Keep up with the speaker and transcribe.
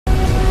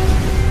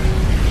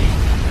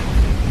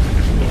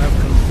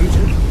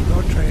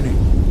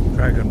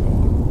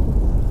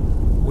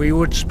we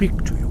would speak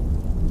to you.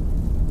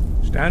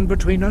 Stand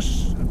between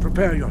us and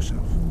prepare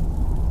yourself.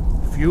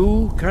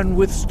 Few can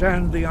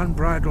withstand the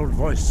unbridled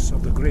voice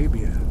of the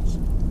greybeards,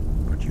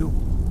 but you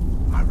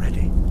are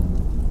ready.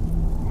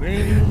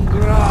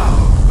 Mingra,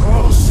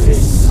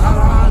 Rosis,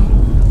 Saran,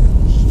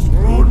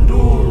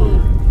 Strundul,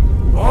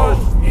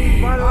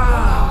 Bosni,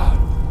 Bala,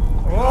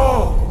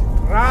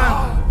 Kro,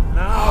 Ran,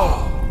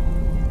 now.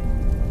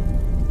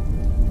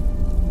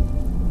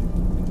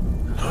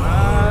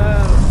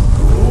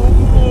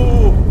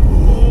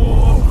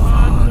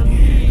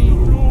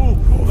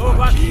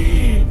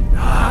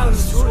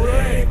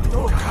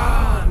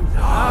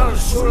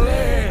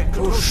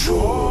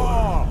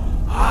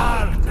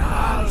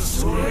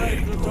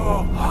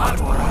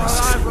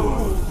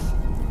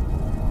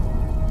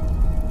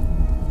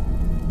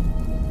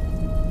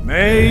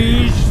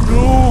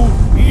 Meisnu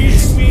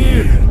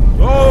Ismir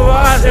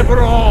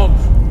Dovazebrom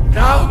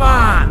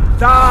Daman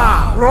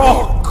Da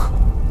Rock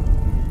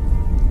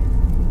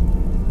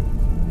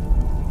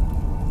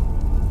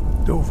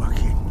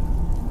Dovahkiin,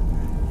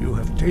 you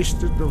have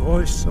tasted the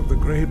voice of the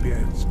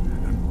Greybeards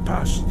and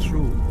passed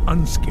through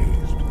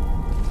unscathed.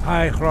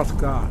 High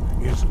Hrothgar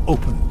is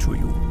open to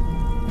you.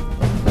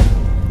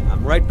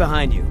 I'm right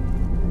behind you.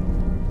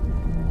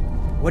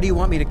 What do you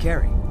want me to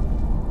carry?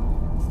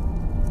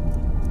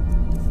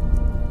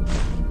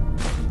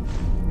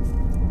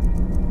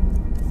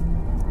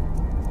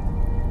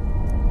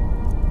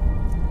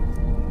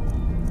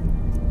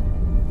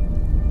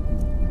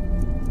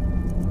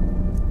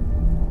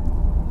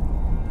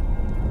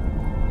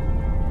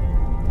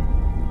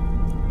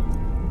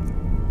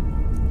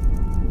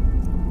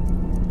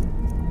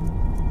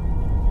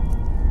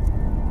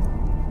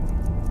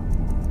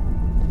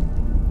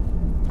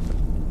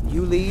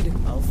 You lead,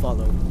 I'll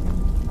follow.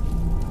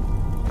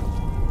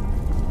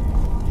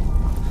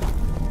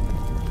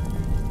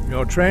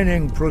 Your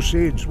training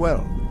proceeds well,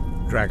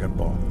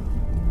 Dragonborn.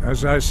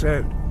 As I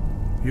said,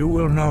 you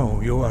will know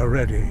you are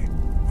ready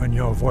when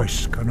your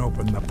voice can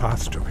open the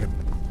path to him.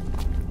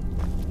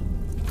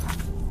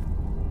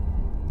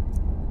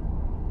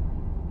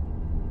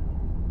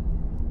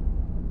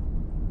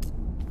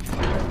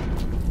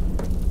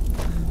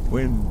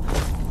 Wind,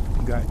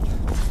 guide.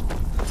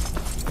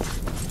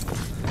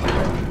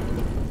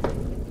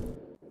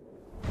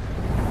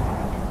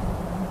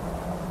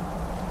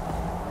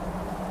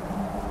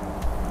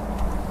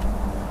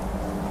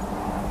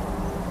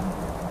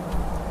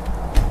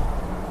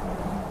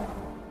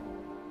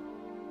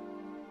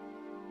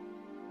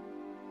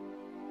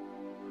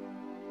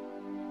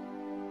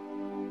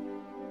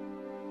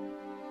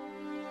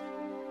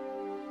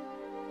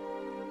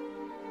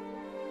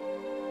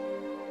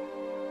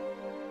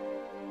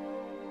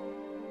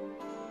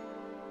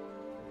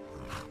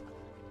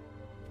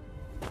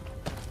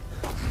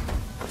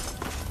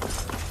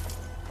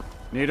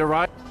 Need a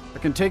ride? I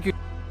can take you.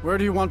 Where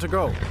do you want to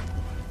go?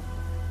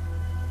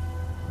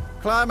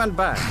 Climb and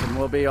back, and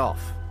we'll be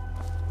off.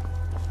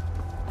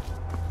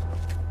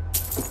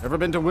 Ever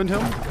been to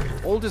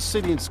Windhelm? Oldest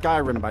city in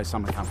Skyrim by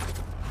some account.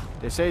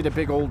 They say the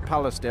big old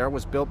palace there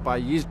was built by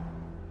Ys.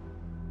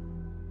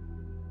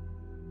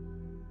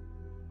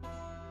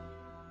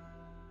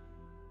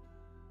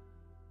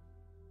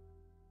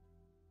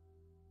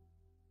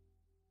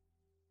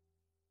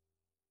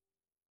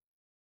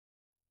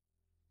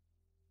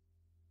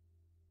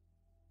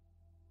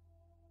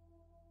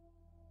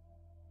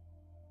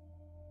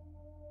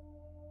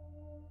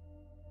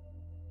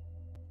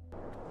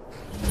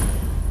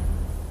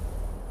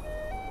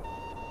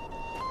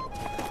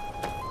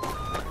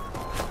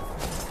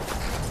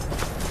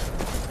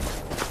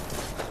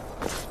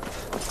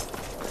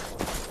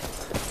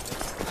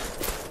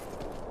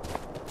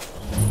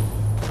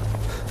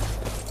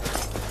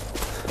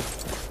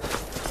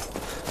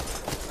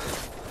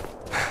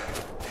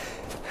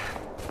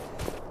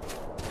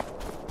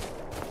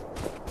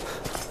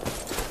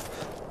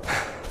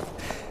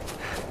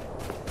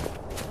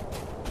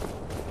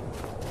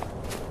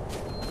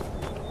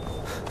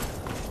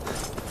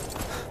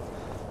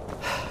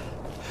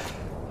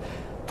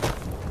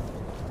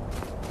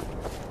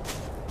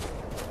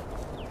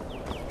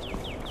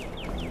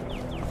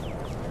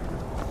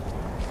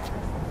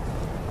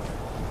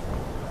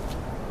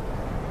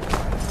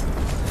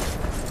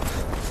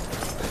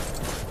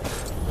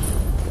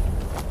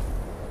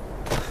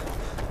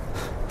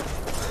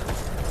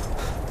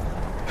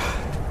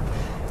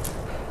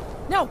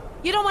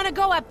 You don't want to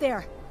go up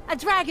there! A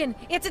dragon!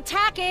 It's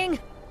attacking!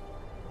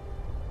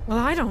 Well,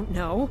 I don't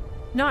know.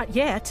 Not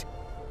yet.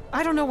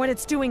 I don't know what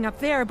it's doing up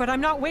there, but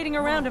I'm not waiting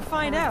around to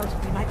find out.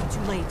 We might be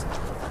too late.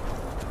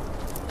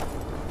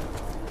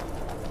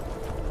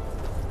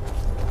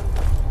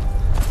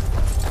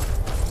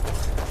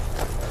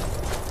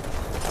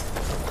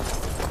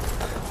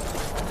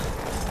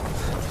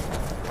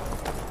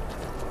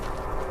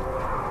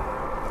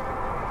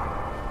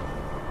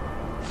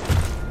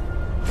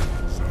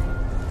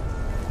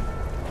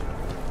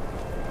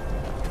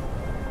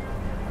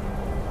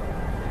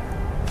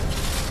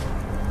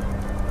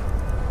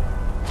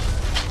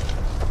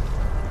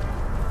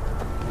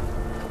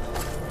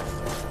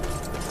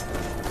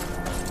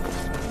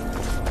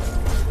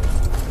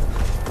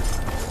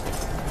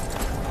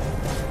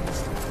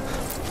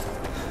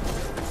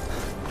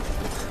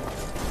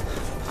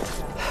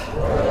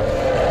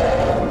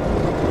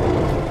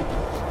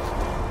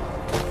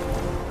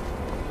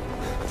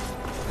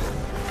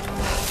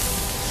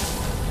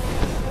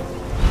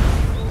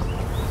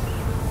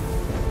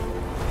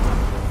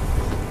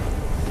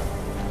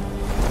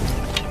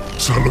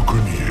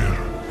 Salokunir,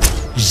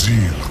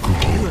 Zil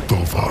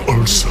Tova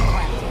Ulsa.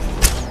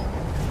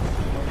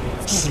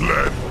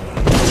 Sled.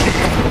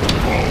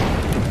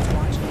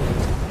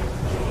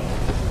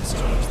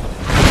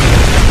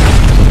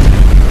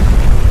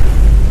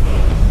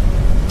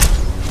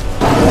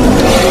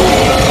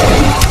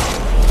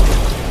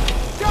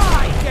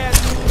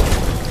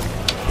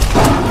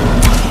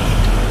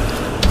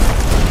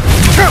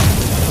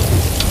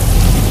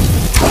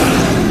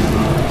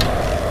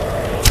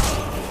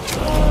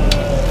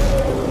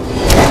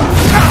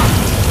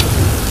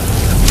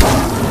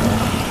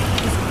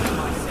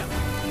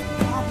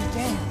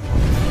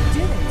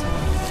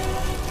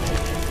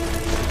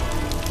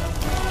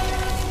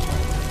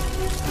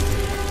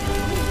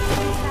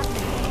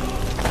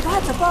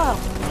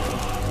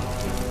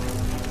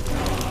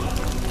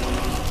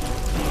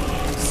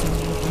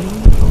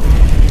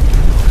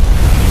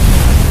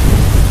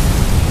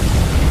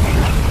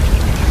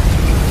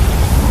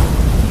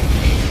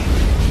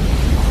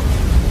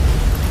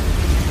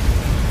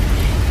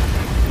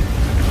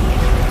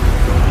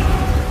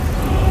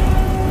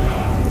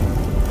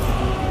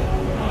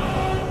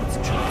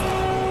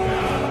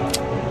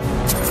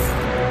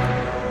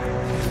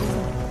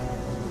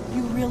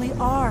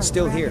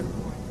 Still here.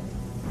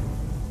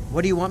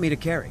 What do you want me to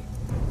carry?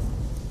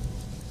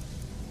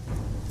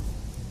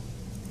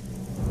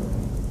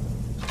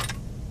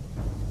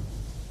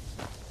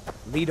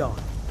 Lead on.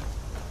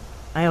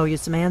 I owe you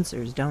some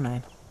answers, don't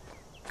I?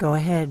 Go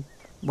ahead.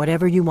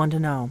 Whatever you want to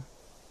know.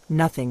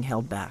 Nothing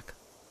held back.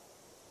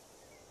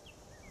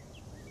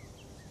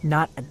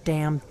 Not a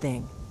damn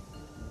thing.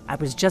 I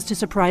was just as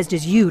surprised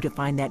as you to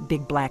find that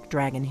big black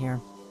dragon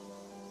here.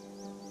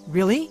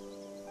 Really?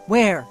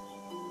 Where?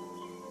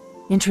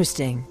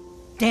 Interesting.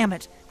 Damn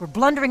it, we're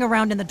blundering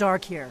around in the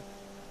dark here.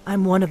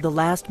 I'm one of the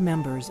last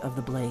members of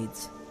the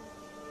Blades.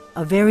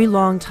 A very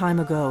long time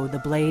ago, the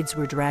Blades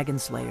were dragon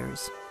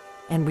slayers,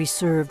 and we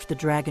served the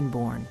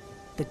Dragonborn.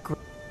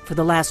 For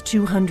the last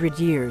 200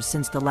 years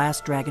since the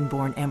last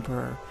Dragonborn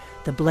Emperor,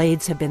 the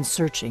Blades have been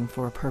searching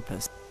for a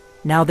purpose.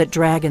 Now that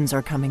dragons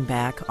are coming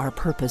back, our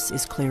purpose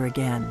is clear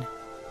again.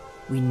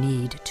 We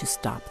need to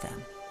stop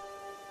them.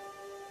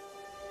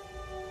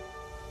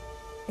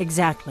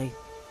 Exactly.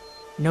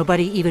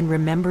 Nobody even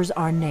remembers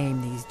our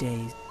name these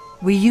days.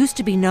 We used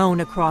to be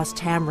known across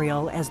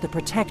Tamriel as the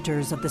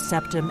protectors of the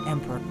Septim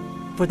Emperor.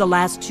 For the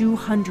last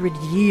 200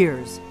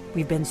 years,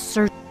 we've been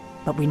searching,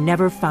 but we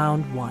never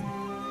found one.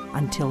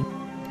 Until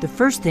the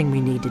first thing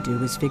we need to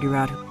do is figure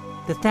out who.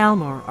 The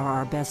Thalmor are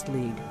our best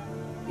lead.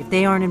 If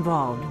they aren't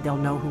involved, they'll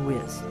know who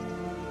is.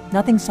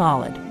 Nothing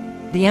solid.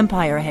 The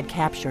Empire had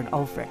captured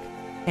Ulfric,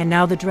 and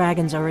now the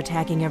dragons are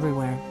attacking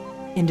everywhere.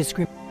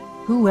 Indiscriminately.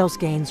 Who else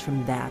gains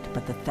from that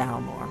but the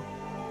Thalmor?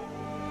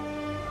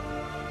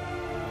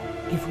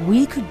 If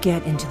we could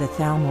get into the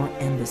Thalmor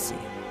embassy,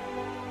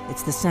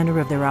 it's the center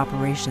of their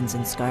operations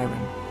in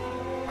Skyrim.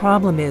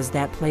 Problem is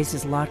that place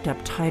is locked up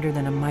tighter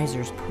than a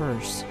miser's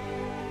purse.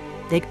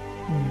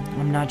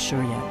 I'm not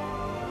sure yet.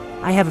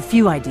 I have a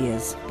few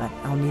ideas, but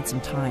I'll need some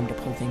time to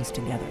pull things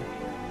together.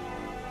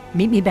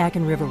 Meet me back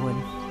in Riverwood.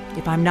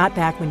 If I'm not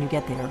back when you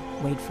get there,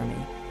 wait for me.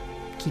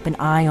 Keep an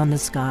eye on the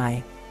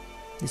sky.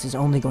 This is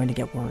only going to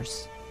get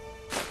worse.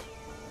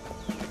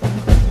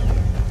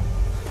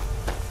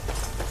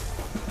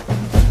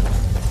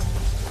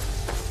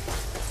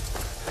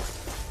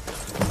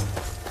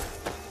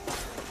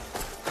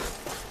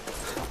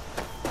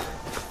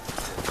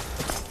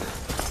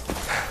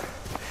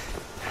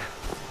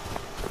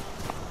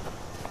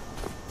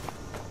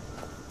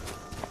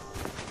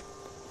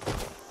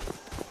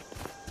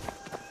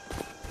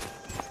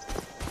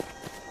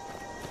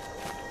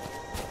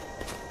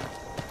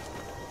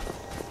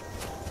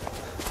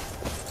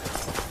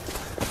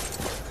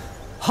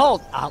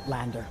 Halt,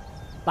 Outlander!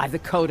 By the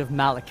code of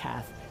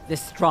Malakath,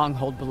 this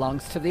stronghold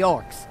belongs to the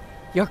orcs.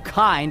 Your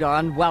kind are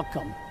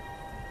unwelcome.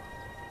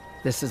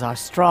 This is our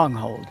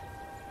stronghold.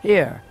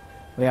 Here,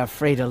 we are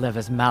free to live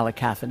as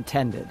Malakath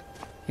intended.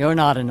 You're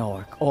not an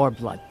orc or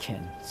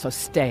bloodkin, so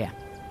stay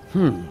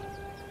in.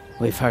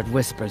 We've heard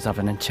whispers of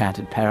an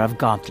enchanted pair of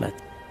gauntlets.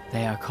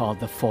 They are called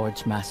the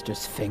Forge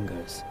Master's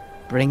Fingers.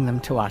 Bring them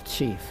to our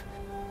chief.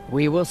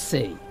 We will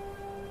see.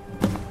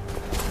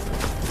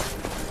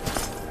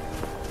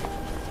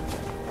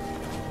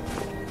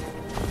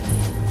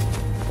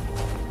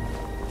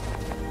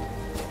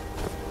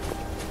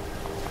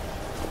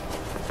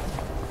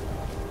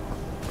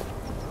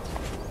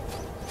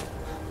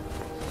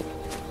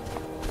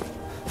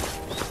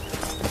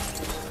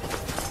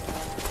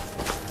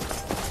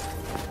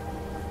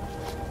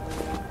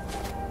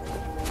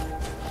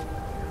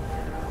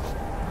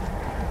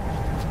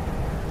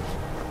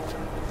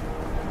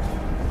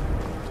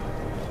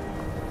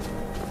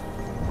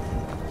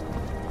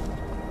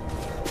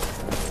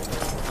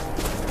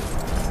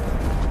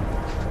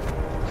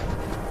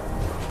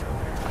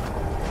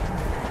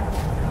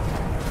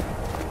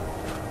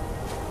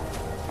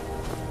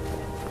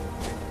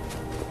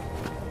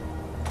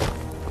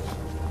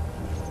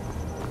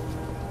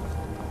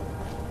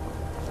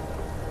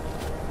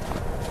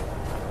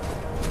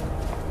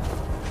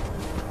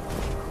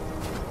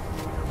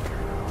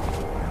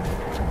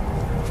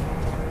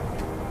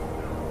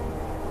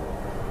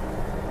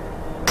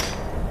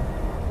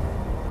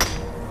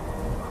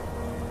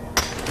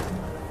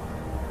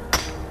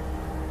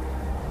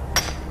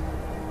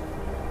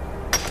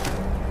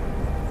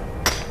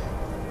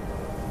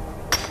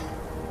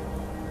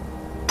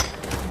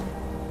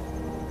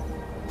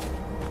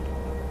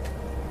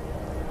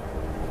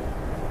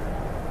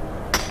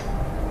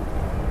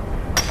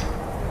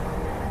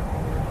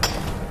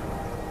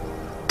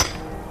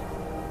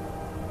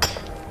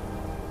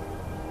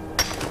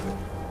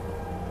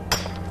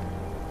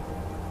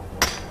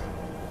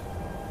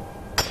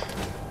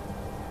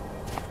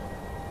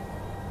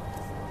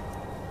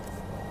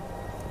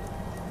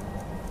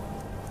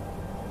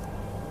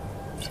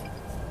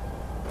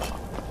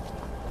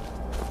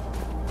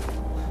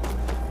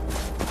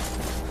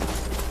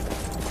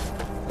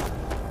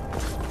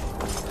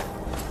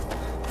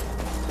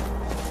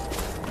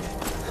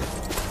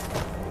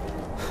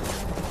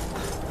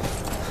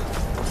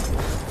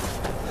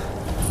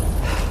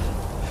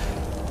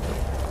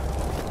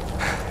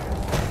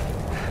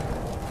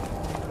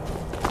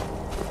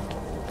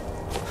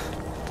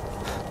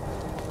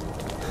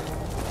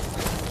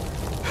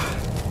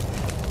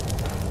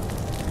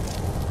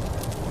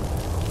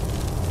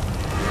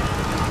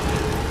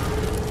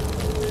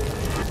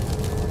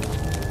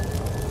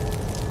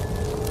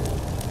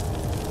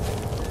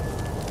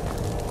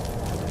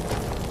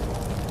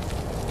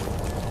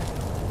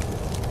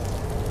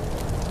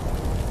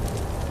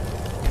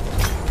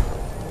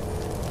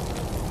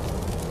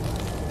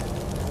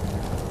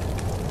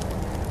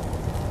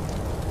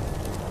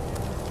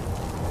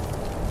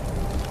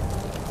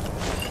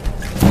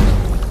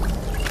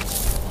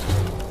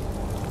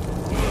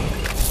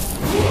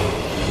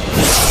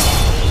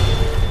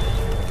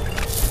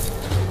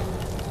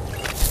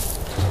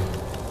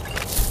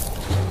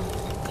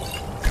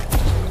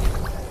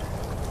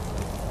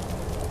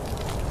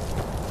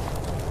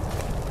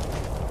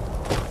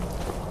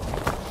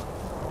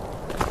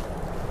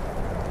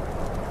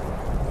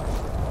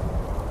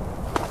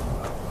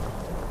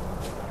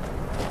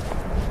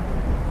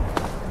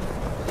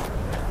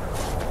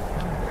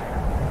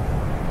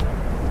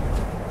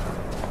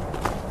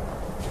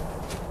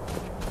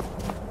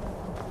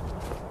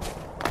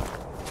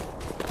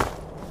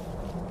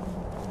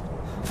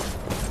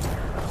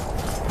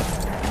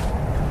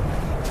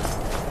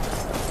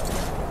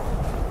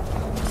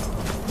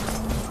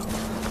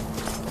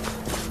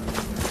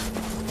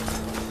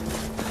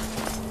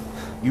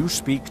 You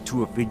speak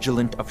to a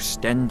vigilant of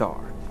Stendar.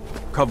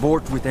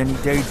 Cavort with any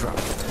Daedra.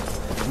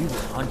 We will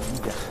hunt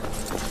you down.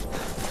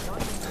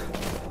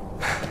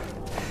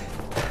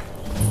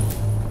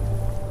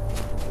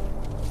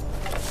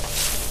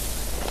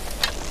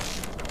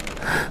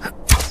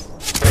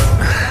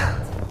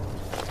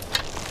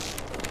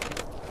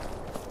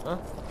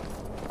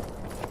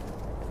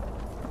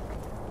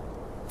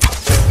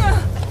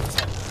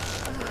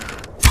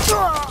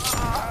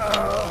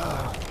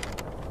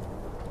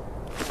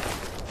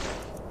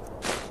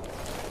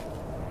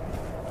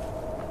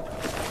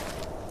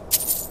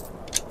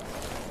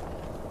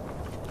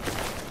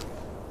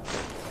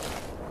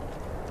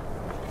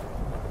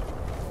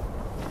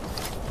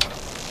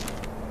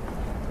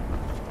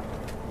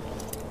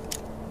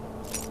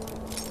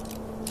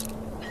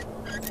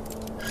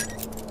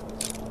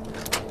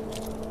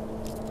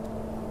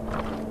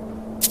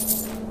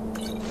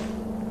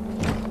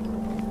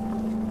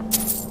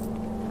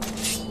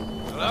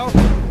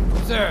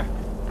 Sir.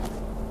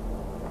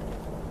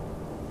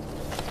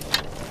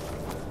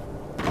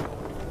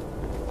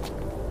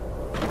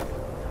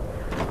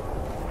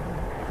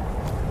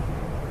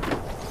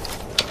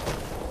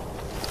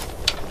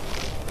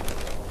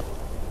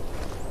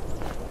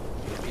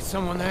 Is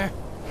someone there?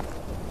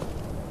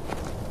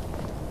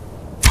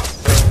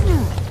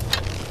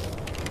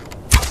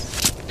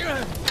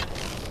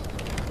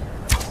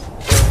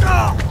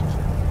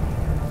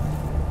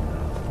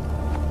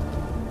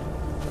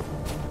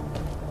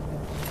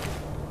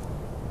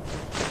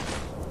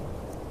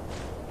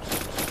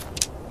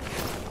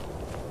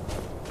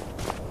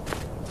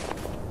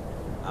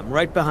 I'm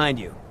right behind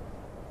you.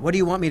 What do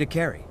you want me to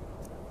carry?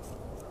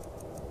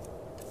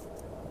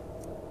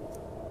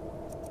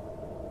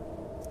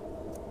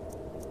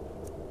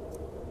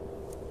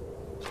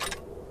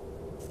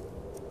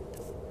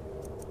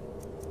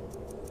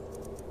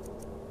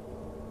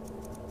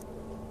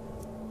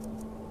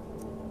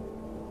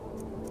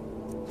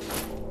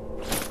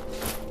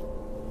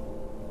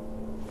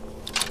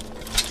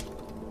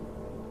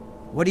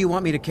 What do you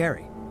want me to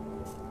carry?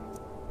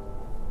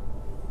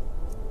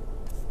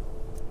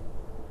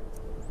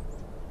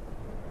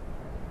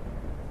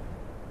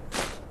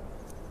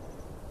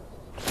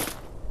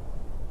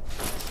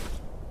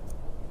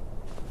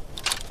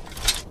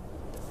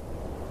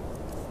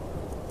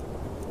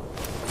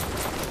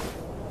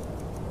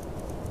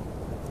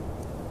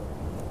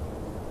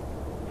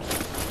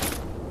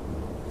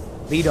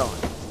 Lead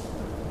on.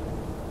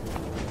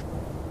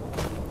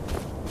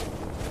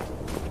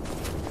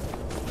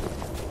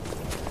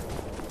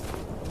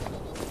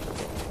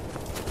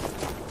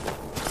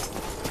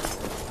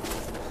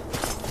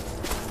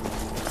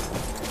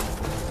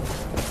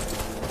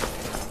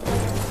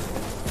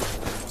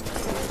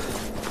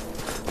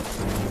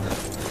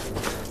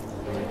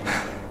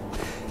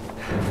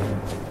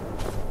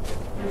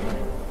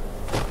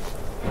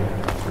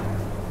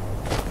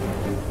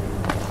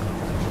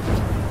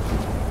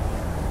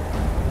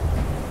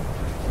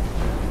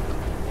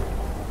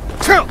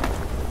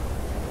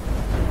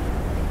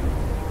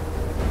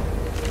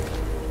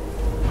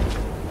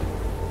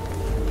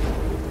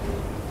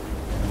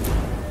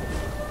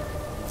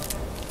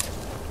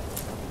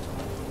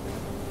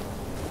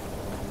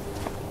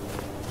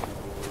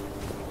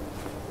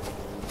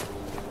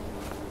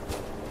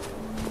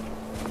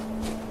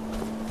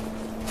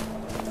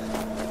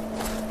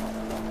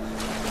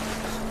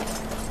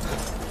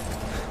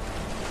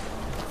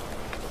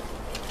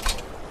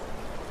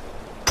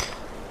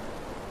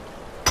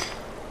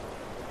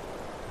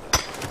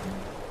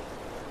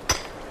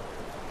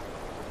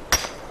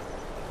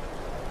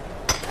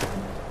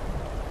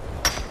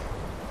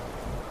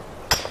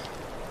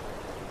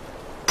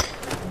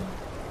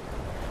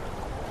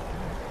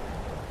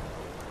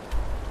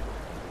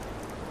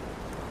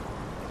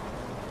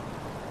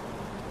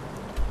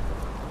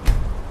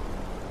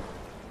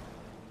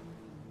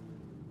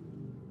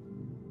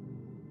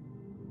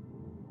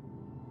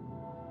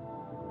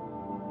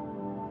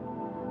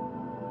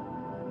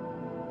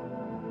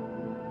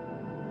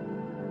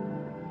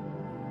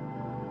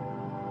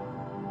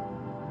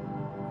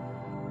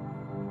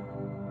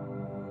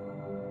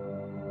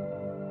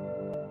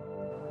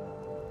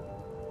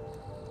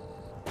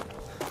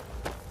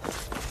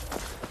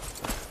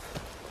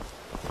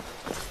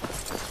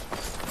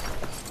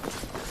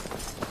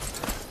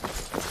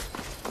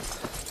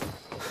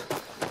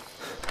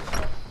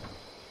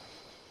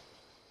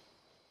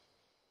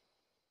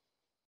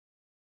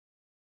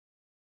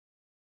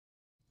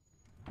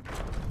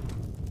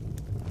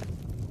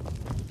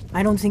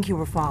 I don't think you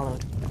were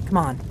followed. Come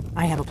on,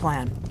 I have a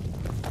plan.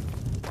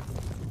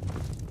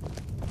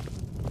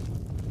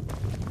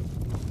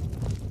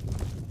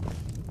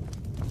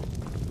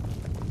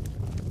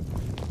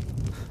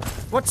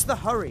 What's the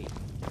hurry?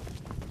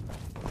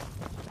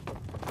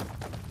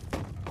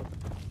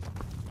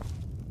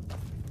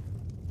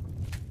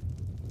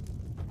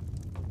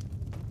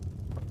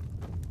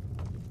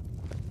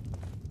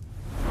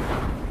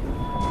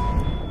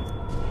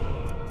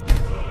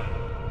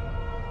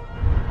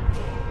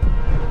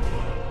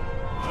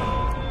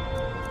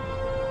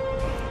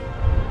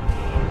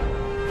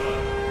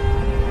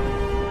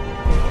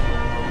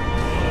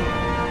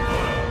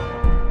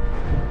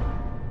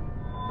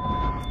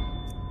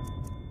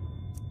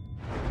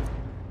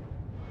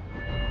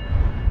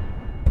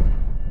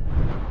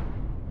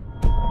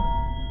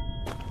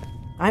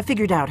 I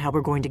figured out how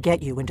we're going to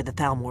get you into the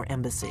Thalmor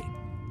embassy.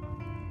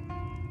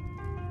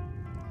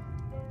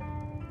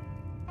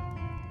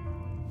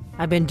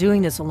 I've been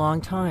doing this a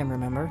long time,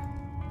 remember?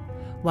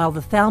 While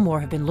the Thalmor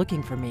have been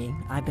looking for me,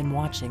 I've been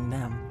watching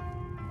them.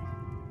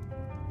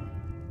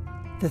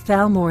 The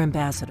Thalmor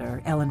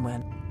ambassador,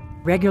 Elenwen,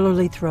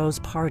 regularly throws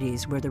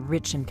parties where the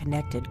rich and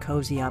connected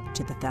cozy up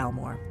to the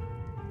Thalmor.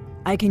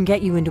 I can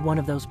get you into one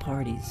of those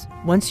parties.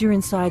 Once you're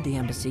inside the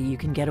embassy, you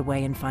can get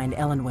away and find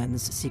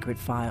Elenwen's secret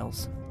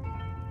files.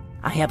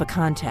 I have a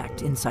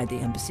contact inside the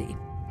embassy.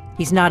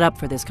 He's not up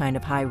for this kind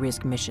of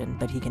high-risk mission,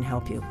 but he can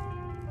help you.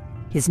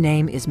 His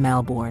name is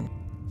Malborn.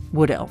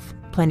 Wood Elf.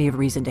 Plenty of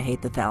reason to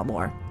hate the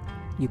Thalmor.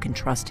 You can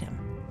trust him.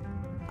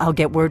 I'll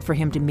get word for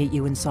him to meet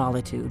you in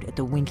Solitude at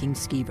the Winking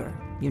Skeever.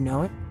 You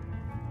know it?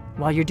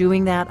 While you're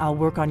doing that, I'll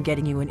work on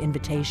getting you an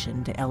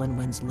invitation to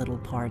Elenwen's little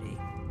party.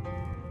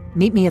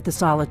 Meet me at the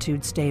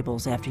Solitude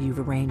stables after you've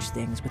arranged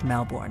things with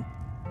Malborn.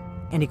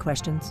 Any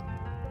questions?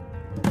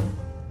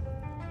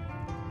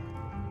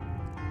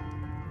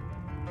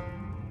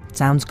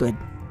 Sounds good.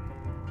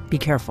 Be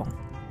careful.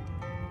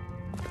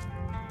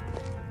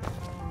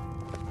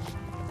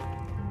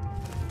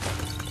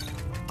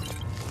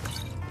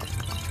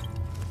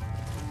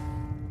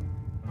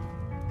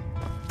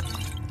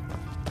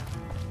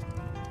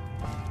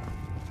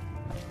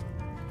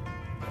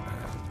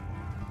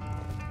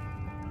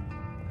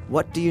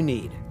 What do you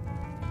need?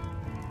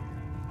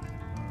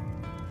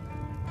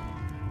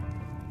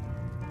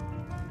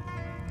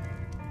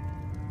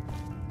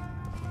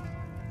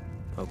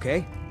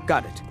 Okay,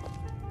 got it.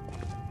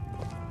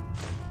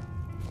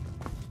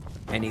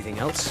 Anything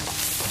else?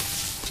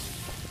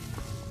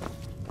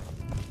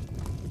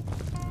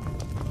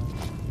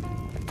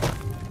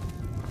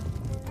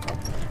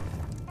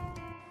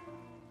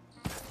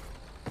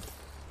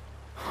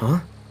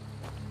 Huh?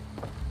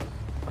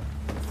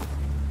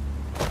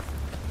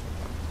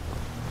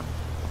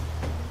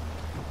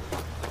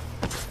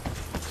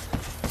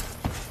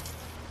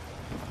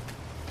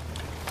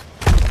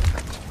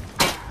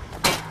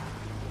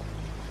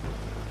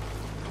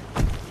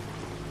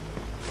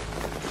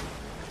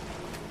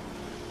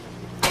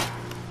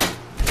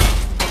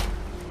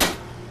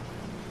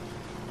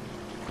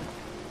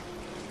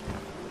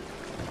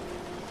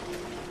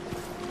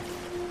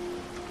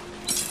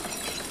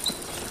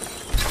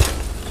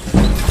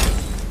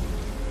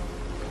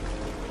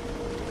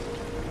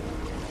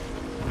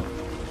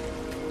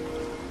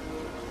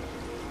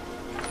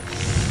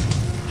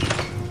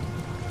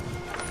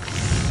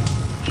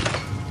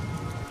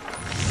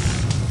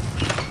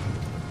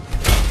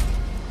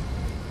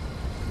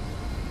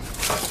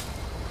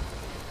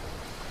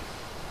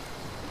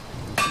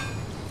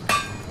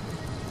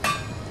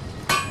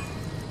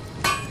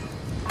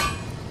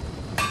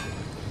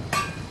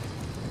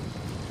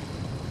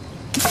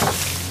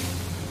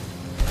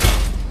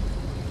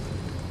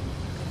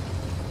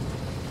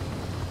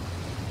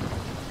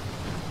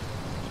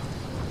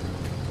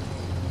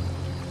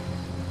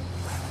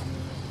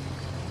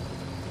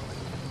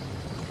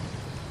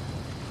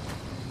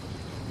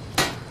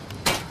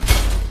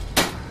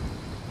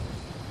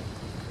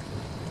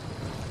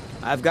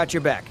 I've got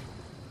your back.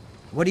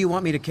 What do you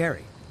want me to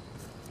carry?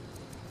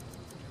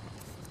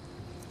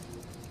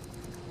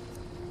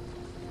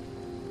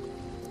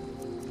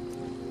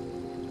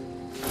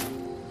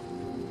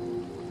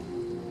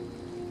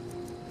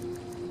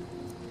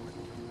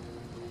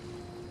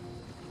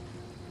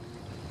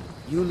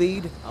 You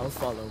lead, I'll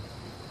follow.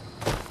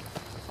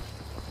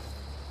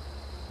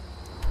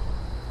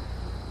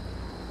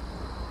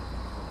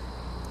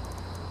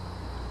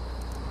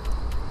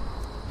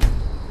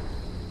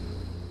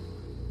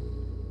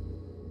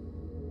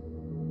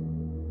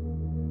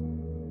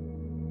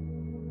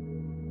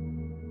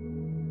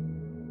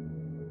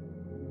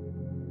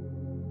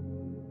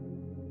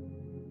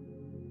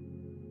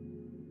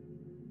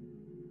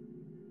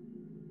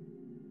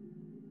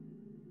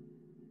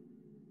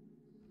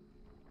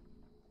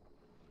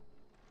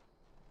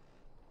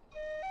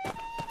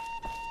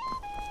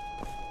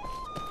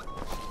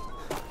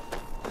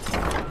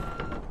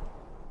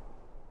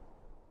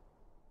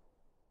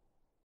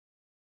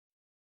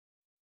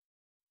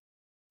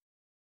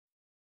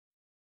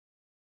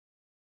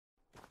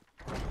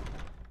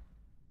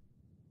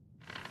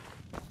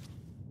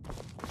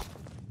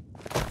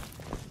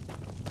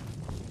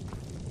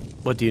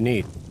 What do you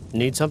need?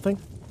 Need something?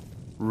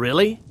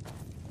 Really?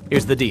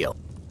 Here's the deal.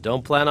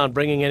 Don't plan on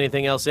bringing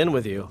anything else in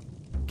with you.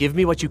 Give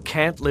me what you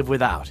can't live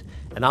without,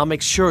 and I'll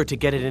make sure to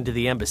get it into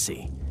the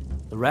embassy.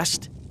 The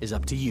rest is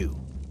up to you.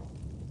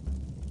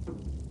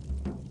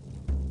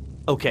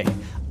 Okay,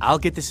 I'll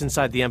get this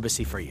inside the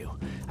embassy for you.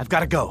 I've got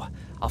to go.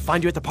 I'll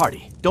find you at the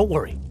party. Don't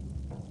worry.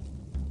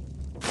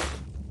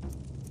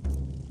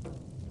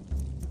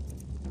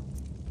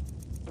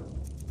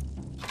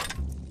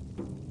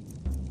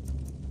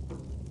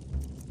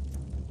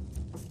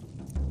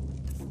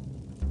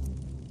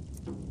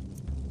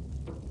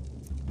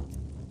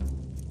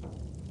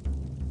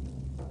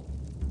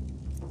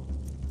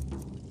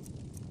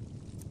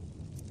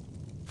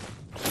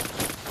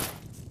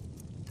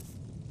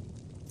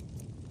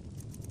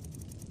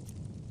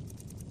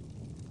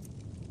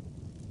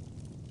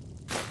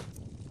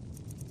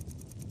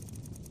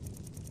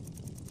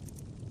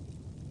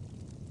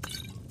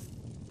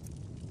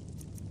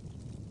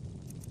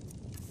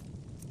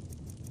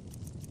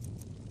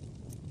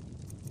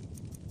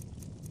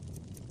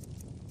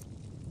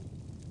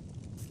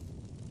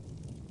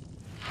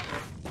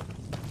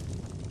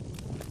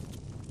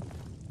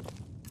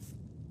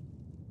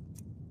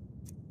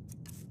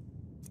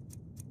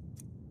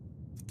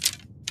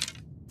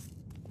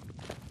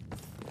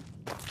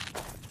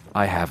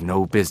 I have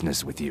no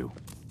business with you.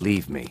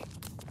 Leave me.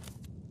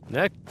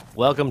 Nick,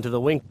 welcome to the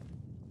wink.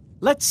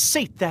 Let's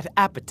sate that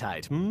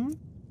appetite, hmm?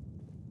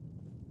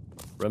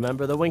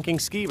 Remember the winking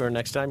skeever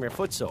next time you're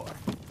footsore.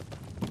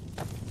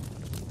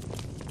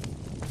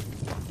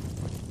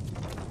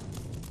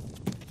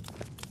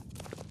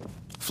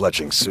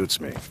 Fletching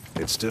suits me.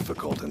 It's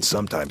difficult and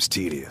sometimes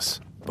tedious,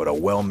 but a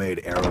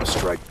well-made arrow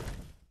strike...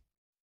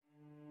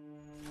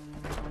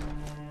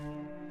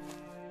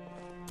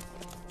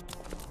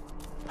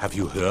 Have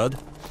you heard?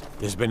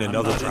 There's been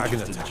another dragon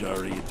attack.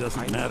 Jari. It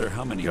doesn't matter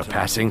how many You're times...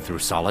 passing through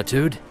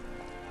Solitude?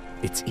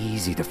 It's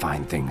easy to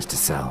find things to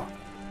sell.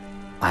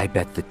 I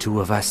bet the two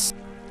of us,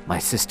 my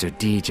sister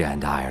Deja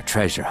and I, are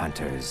treasure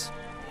hunters.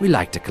 We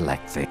like to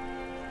collect things.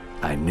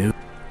 I knew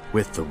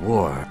with the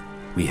war,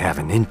 we have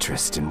an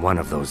interest in one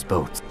of those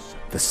boats.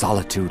 The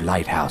Solitude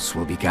Lighthouse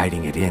will be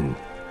guiding it in.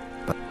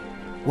 But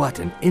what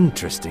an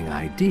interesting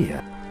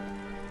idea.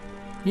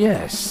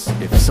 Yes,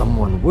 if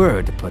someone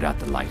were to put out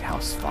the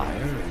lighthouse fire,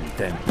 and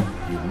then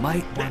you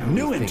might want to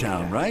New in rethink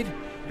town, that. right?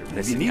 You're If you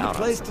missing need a out on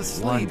place some to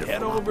sleep, wonderful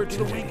head over to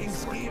the Winking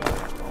opportunities.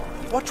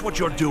 Skeever. Watch what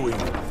you're doing.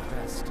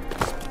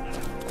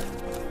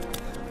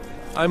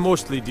 I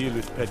mostly deal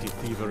with petty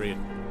thievery.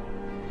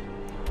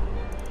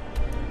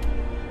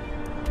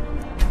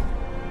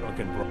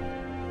 Broken bro.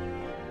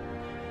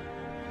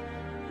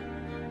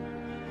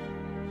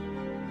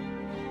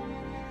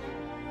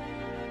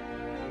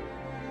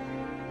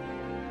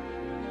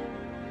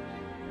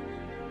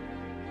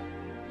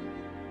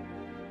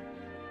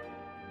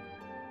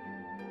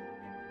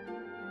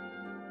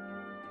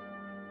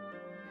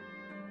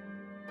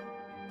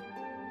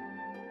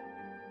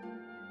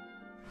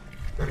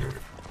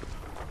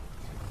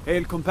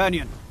 Hail,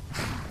 companion.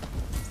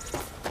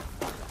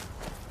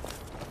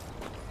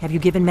 Have you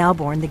given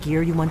Malborn the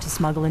gear you want to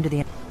smuggle into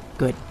the...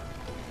 Good.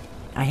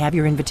 I have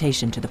your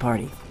invitation to the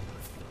party.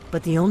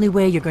 But the only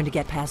way you're going to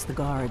get past the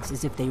guards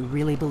is if they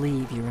really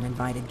believe you're an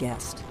invited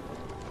guest.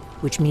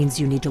 Which means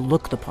you need to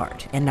look the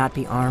part and not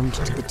be armed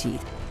to the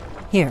teeth.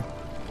 Here,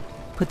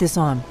 put this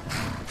on.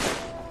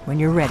 When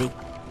you're ready,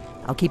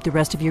 I'll keep the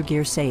rest of your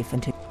gear safe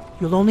until...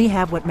 You'll only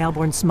have what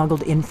Malborn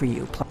smuggled in for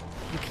you.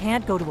 You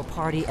can't go to a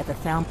party at the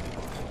Thalm...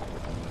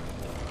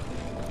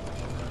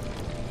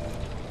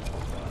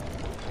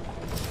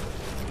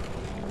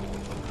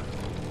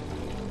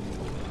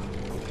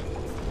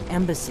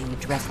 embassy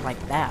dressed like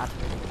that.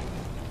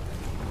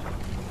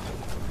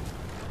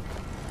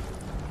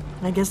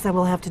 I guess that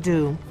will have to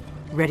do.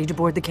 Ready to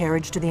board the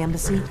carriage to the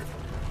embassy?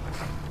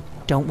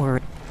 Don't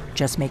worry.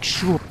 Just make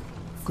sure.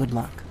 Good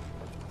luck.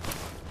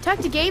 Talk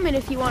to Gaiman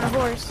if you want a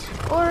horse.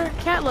 Or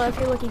Katla if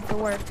you're looking for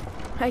work.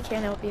 I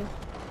can't help you.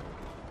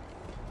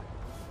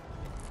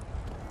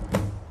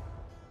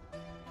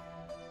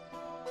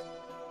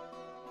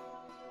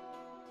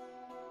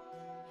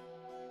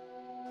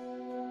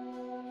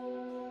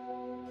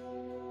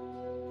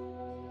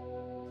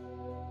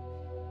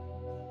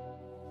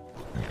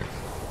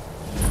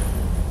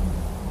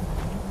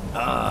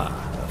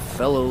 A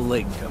fellow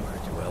latecomer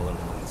to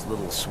Ellenwood's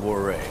little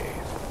soiree.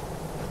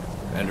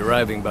 And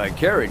arriving by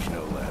carriage,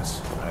 no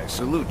less. I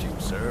salute you,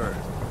 sir.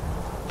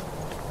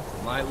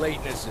 My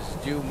lateness is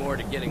due more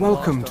to getting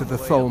Welcome lost to on the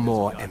way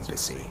Tholmor up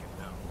this Embassy.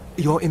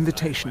 Your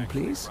invitation,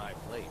 please. I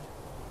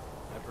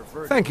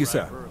prefer to Thank you, arrive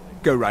sir. early.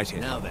 Go right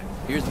in. Now then,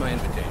 here's my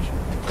invitation.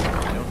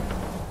 I don't...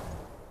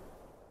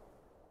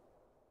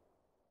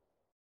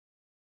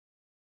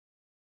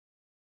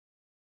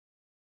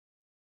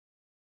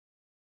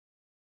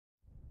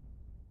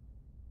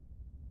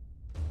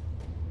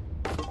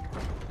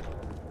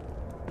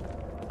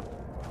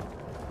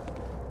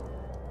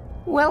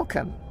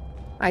 Welcome.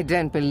 I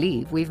don't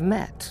believe we've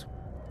met.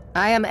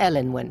 I am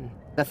Elenwen,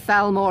 the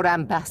Thalmor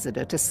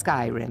ambassador to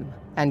Skyrim.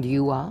 And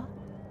you are?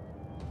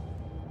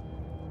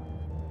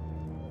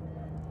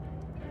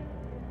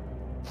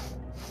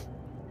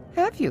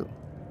 Have you?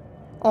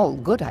 All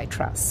good, I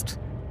trust.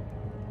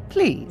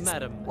 Please,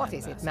 Madam what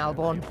is it,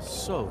 Malborn?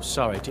 So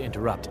sorry to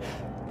interrupt.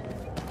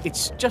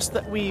 It's just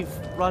that we've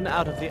run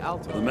out of the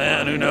Alto. The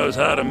man who knows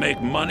how to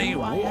make money,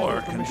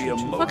 war can be a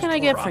most What can I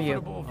get for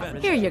you? profitable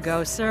venture. Here you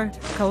go, sir.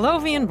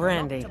 Colovian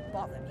brandy.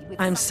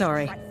 I'm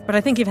sorry, but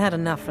I think you've had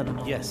enough for the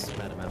moment. Yes,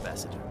 Madam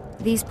Ambassador.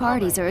 These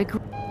parties are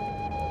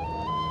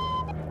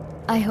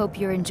I hope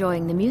you're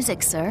enjoying the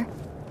music, sir.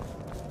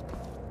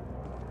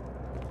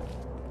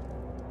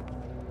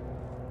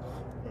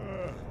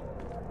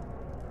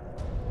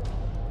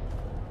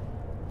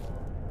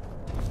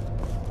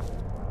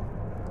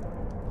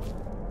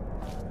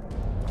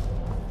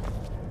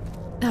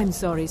 I'm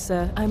sorry,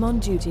 sir. I'm on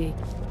duty.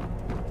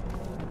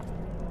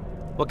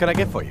 What can I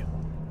get for you?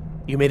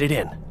 You made it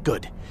in.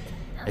 Good.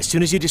 As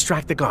soon as you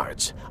distract the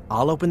guards,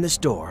 I'll open this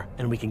door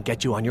and we can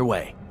get you on your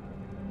way.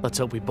 Let's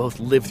hope we both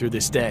live through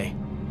this day.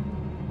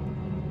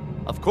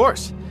 Of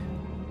course.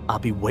 I'll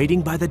be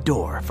waiting by the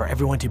door for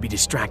everyone to be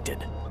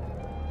distracted.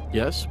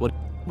 Yes? What?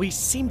 We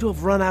seem to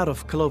have run out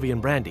of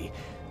Colovian brandy.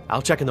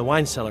 I'll check in the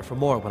wine cellar for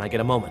more when I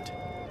get a moment.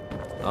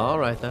 All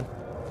right, then.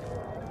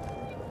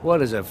 What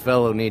does a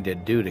fellow need to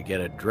do to get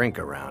a drink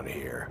around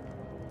here?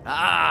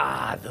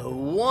 Ah, the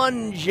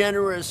one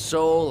generous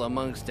soul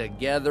amongst a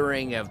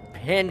gathering of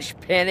pinch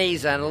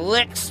pennies and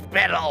lick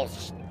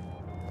spittles.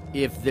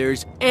 If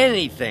there's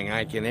anything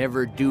I can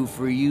ever do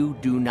for you,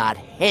 do not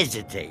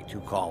hesitate to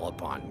call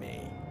upon me.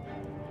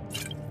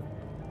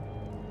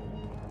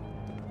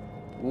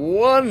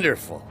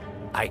 Wonderful.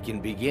 I can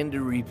begin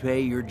to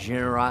repay your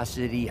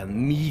generosity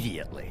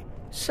immediately.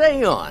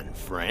 Say on,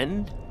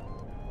 friend.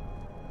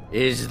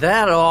 Is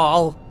that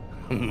all?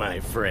 My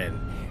friend,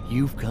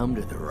 you've come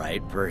to the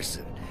right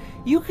person.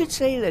 You could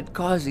say that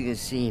causing a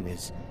scene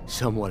is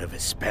somewhat of a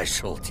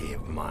specialty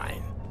of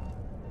mine.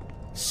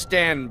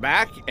 Stand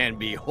back and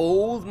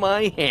behold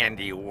my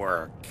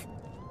handiwork.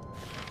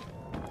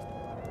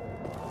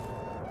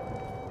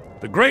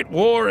 The Great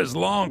War is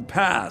long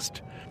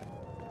past,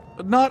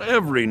 but not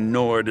every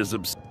Nord is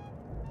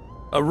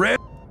a rare.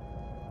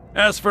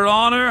 As for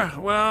honor,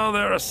 well,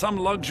 there are some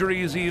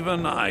luxuries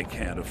even I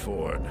can't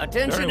afford.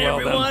 Attention, Very well,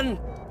 everyone! then.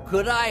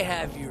 Could I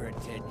have your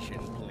attention,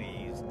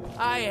 please?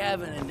 I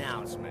have an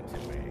announcement to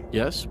make.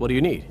 Yes? What do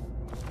you need?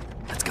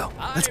 Let's go.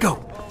 Let's go.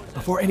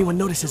 Before anyone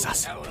notices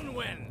us.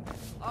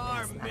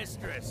 Our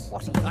mistress.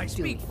 I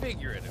speak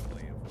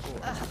figuratively, of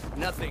course.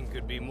 Nothing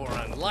could be more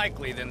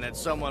unlikely than that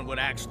someone would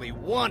actually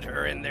want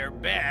her in their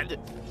bed.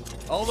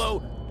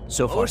 Although,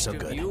 So far, most so of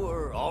good. you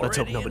are Let's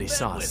hope already nobody in bed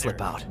saw us with slip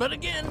her. out. But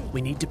again,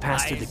 We need to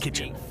pass through the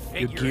kitchen.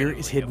 Your gear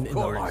is hidden in the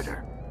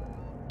larder.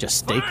 Just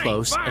stay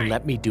close and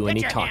let me do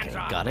any talking.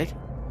 Got it?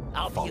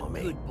 I'll Follow be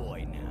a me. good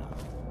boy now.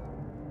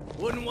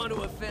 Wouldn't want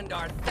to offend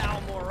our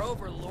Thalmor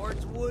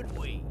overlords, would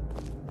we?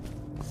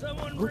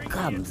 Someone Who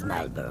comes,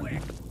 Malvern?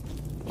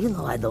 You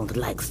know I don't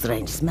like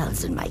strange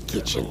smells in my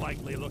kitchen.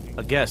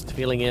 A guest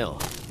feeling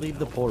ill. Leave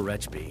the poor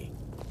wretch be.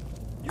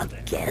 A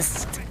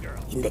guest?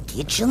 In the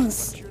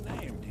kitchens?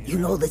 You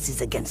know this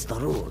is against the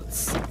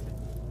rules.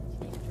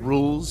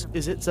 Rules,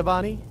 is it,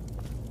 Zavani?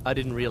 I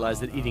didn't realize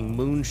that eating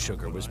moon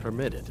sugar was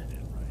permitted.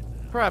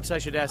 Perhaps I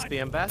should ask the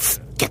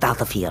ambassador. Get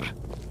out of here.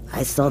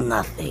 I saw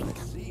nothing.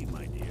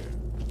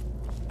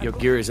 Your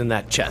gear is in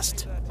that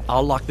chest.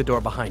 I'll lock the door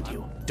behind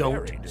you.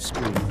 Don't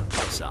screw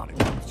this up.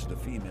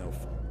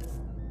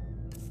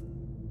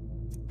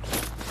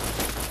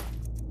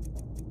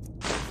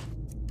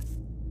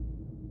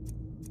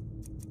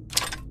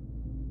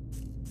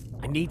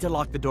 I need to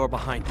lock the door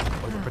behind you,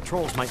 or the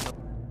patrols might...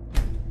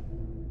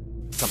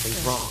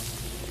 Something's wrong.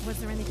 Was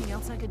there anything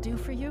else I could do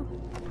for you?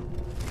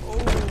 Oh,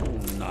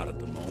 not at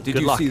the moment. Did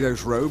Good you luck. see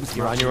those robes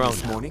You're on your own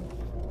this now. morning?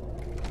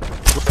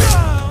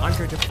 I'm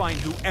going to find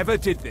whoever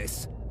did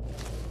this.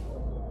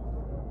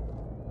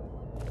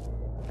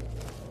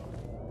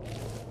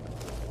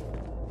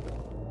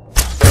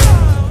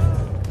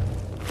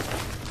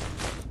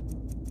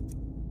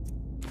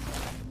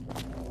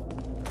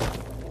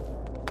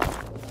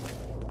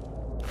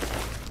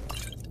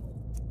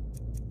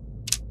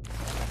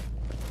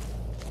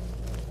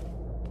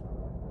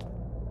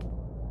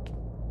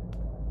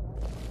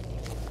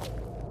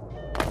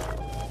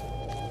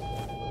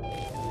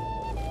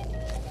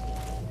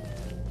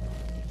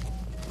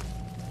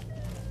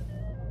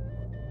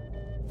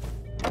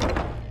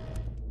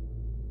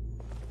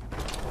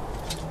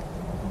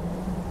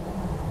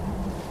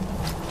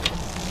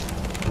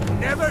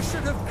 Never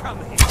should have come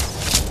here.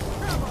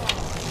 Come on.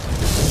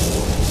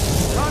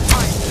 Run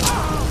my...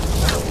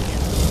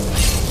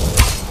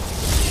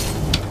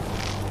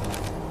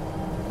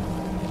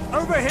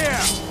 Over here.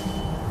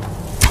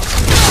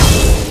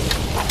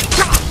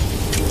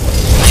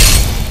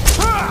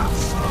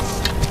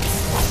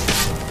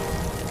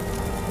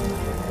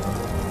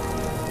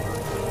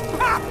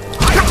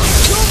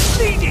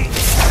 You're bleeding.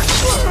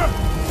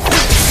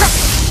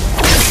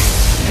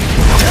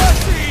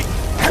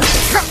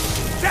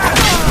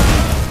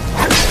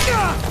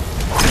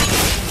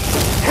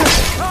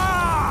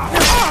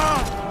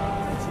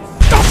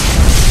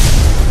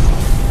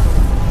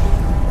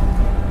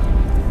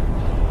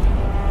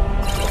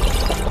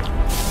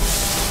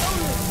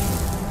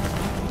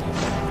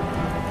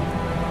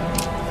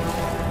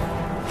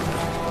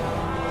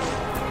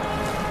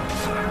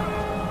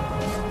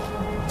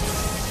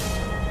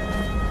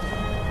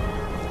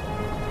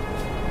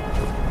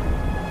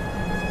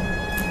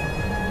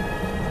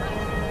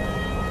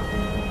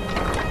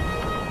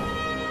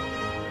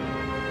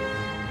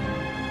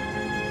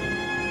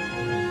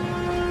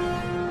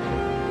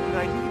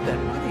 I need that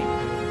money.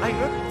 I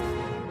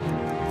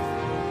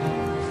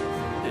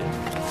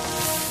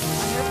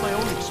have my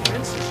own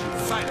expenses.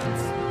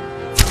 Silence.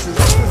 So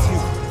what was you?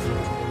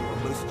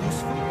 Most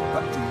useful,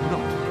 but do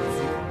not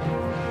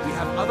consume. We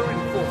have other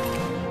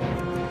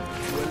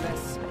informants who are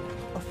less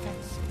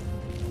offensive.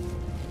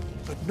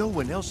 But no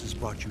one else has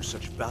brought you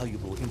such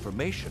valuable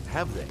information,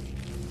 have they?